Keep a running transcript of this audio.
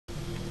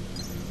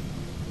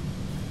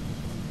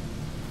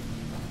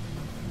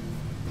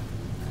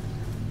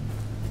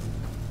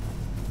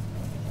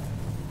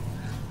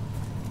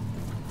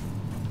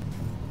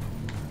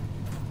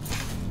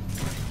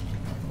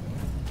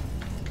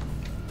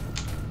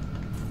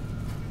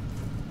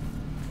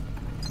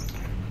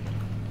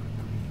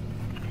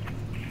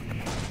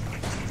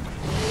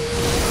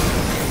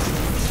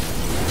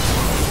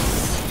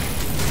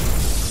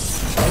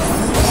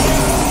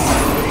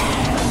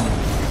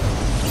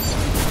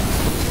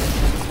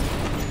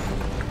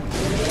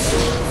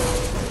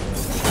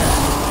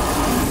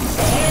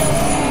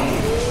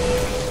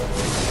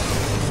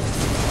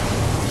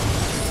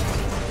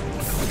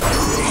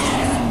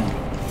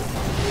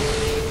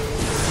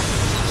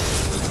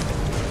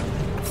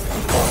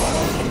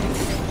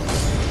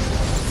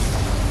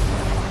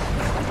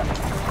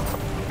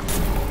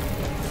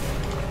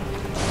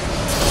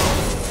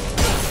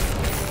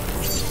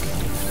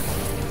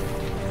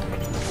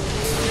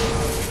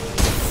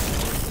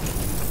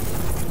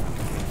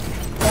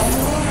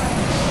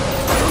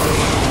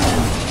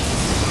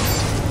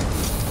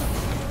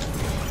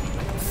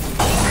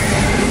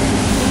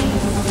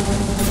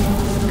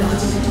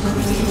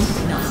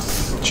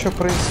что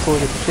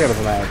происходит, хер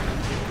знает.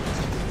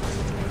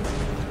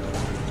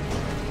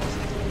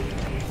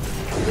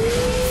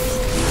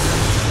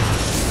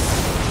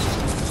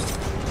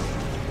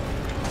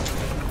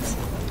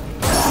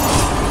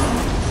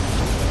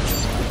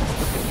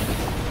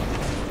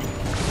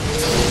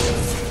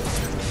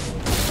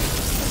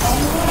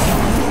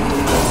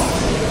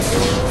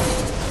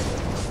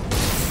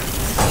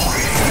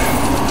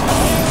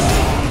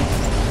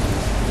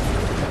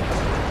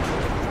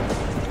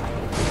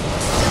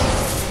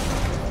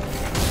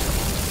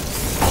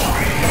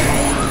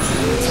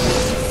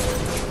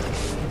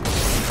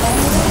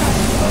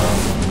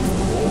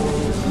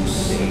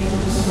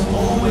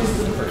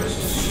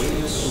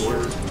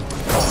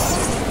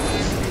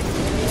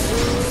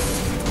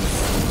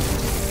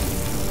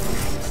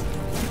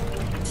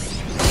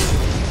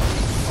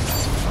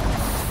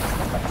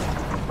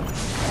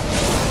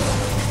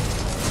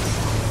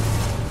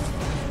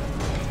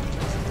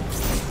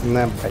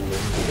 На, блин.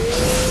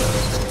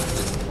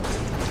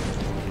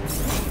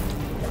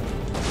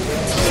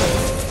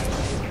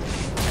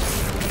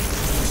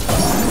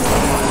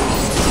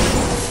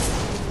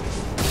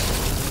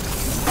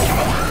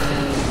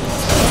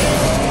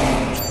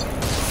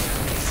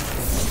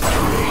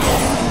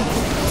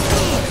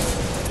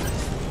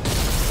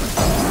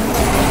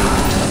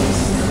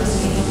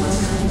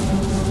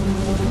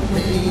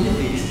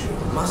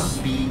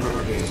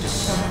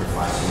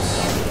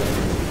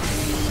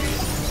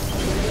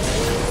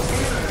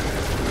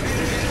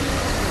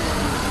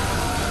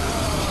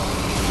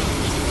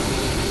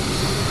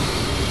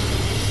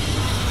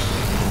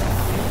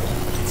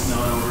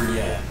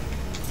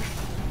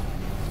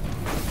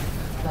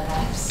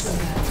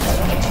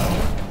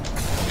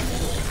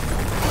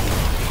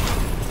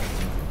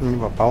 Не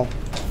попал.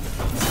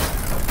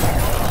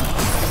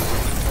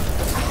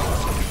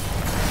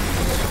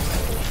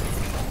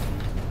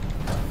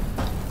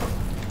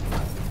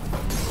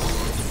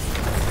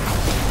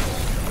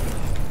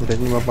 Да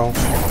не попал.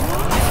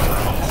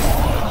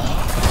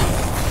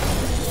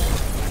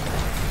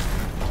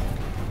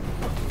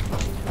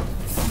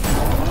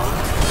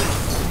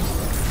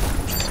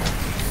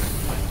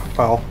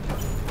 Попал.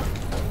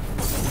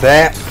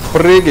 Да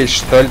прыгай,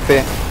 что ли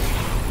ты?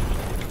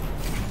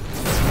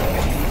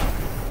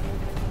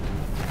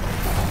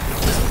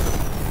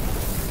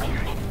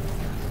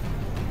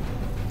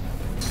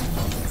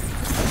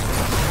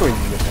 Ой,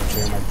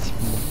 твою мать,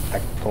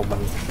 так толбан.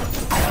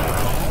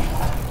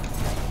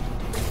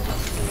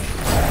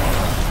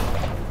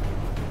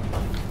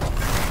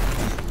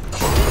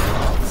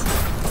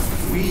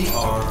 We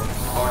are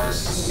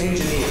artists,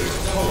 engineers,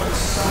 poets,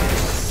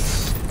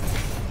 scientists,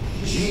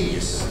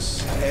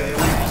 geniuses, every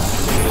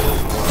single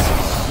one.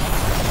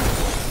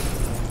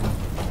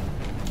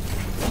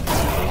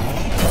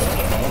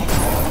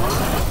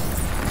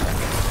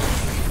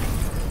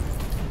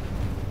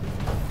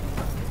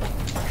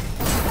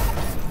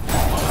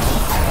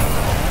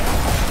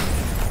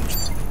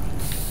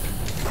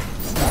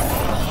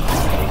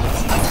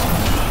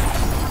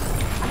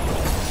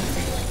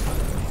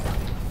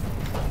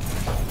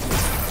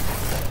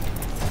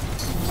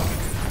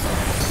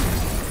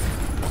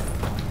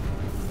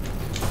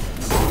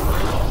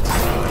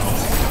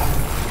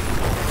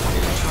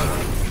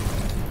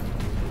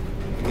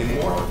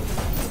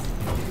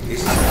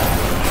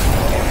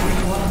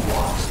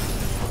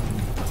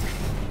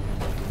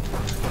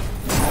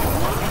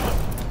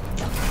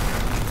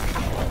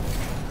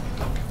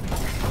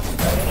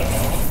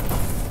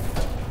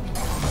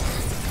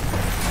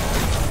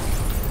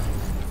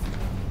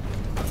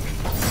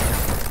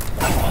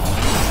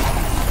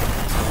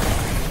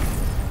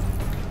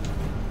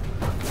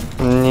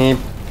 Не...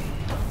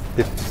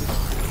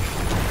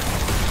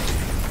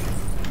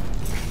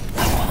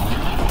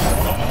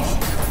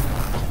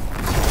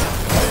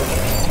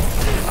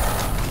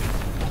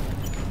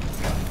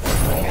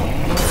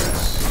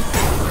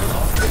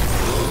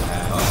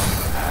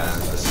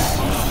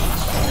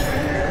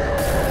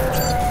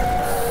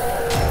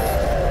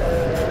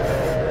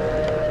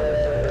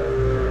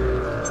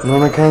 Ну,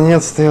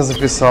 наконец-то я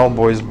записал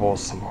бой с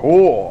боссом.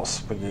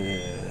 Господи.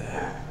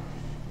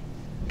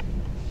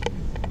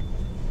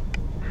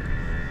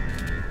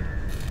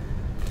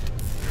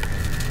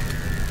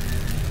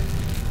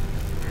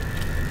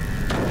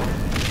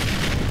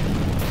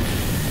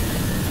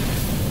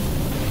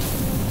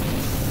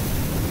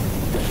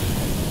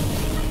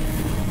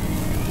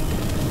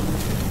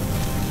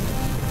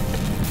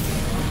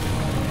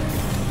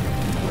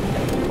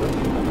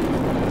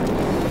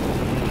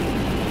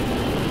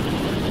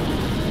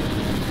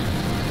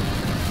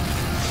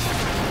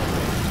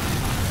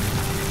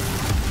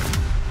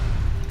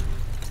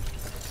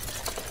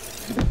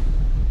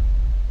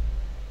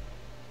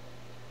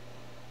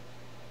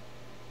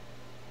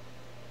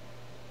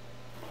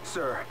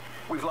 Sir,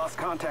 we've lost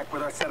contact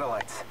with our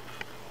satellites.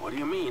 What do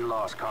you mean,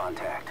 lost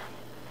contact?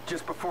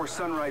 Just before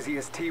sunrise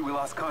EST, we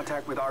lost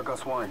contact with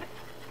Argos 1.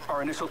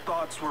 Our initial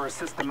thoughts were a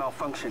system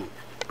malfunction,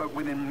 but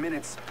within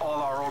minutes,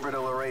 all our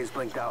orbital arrays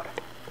blinked out.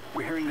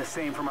 We're hearing the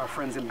same from our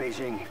friends in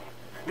Beijing.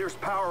 There's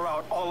power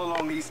out all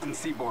along the eastern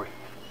seaboard.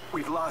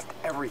 We've lost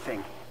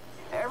everything.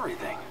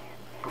 Everything.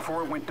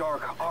 Before it went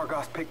dark,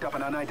 Argos picked up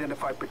an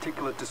unidentified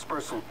particulate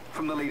dispersal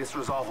from the latest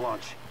Resolve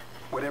launch.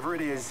 Whatever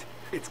it is,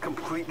 it's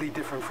completely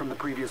different from the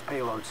previous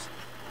payloads.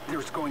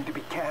 There's going to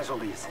be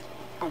casualties,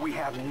 but we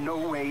have no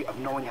way of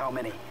knowing how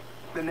many.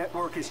 The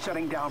network is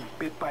shutting down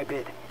bit by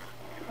bit.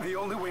 The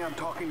only way I'm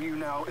talking to you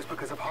now is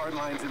because of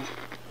hardlines and...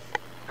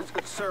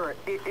 Sir,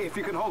 if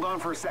you can hold on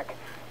for a sec.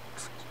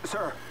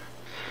 Sir.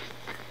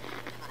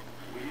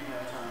 We didn't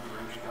have time for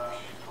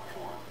introductions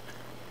before.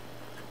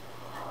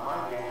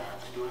 My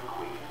dad's doing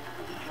quick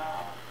for the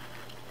job.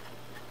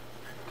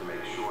 To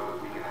make sure that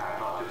we can have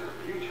not just a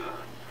future,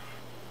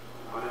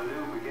 but a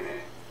new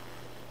beginning.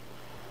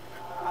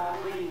 A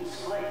clean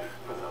slate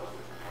for those.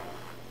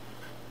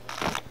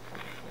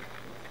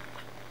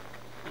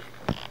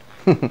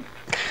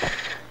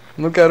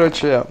 Ну,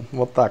 короче,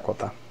 вот так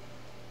вот.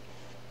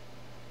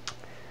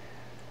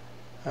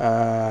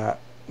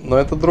 Но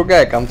это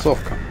другая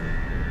концовка.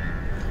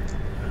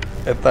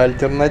 Это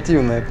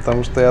альтернативная,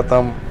 потому что я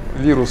там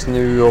вирус не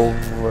ввел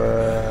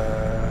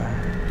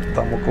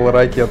там около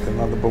ракеты.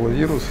 Надо было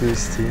вирус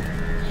ввести.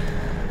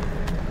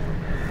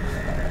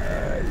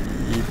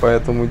 И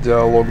поэтому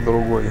диалог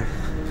другой.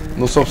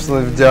 Ну,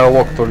 собственно,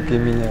 диалог только и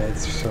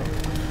меняется. Все.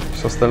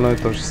 Все остальное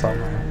то же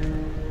самое.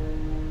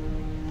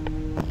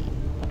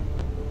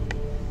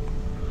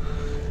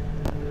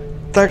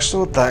 Так что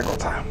вот так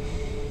вот.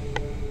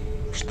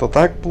 Что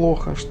так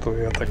плохо, что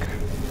я так.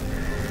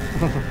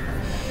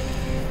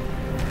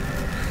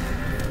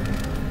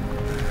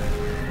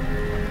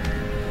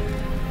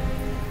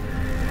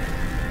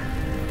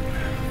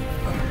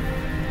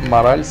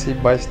 Мораль сей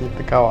басни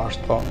такова,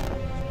 что...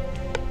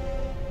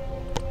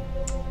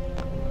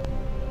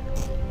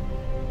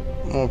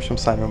 Ну, в общем,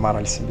 сами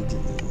мораль себе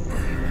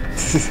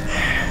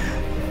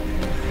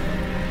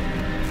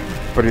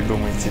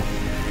придумайте.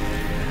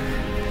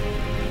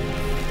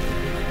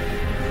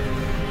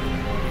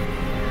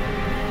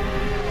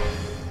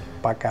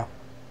 Пока.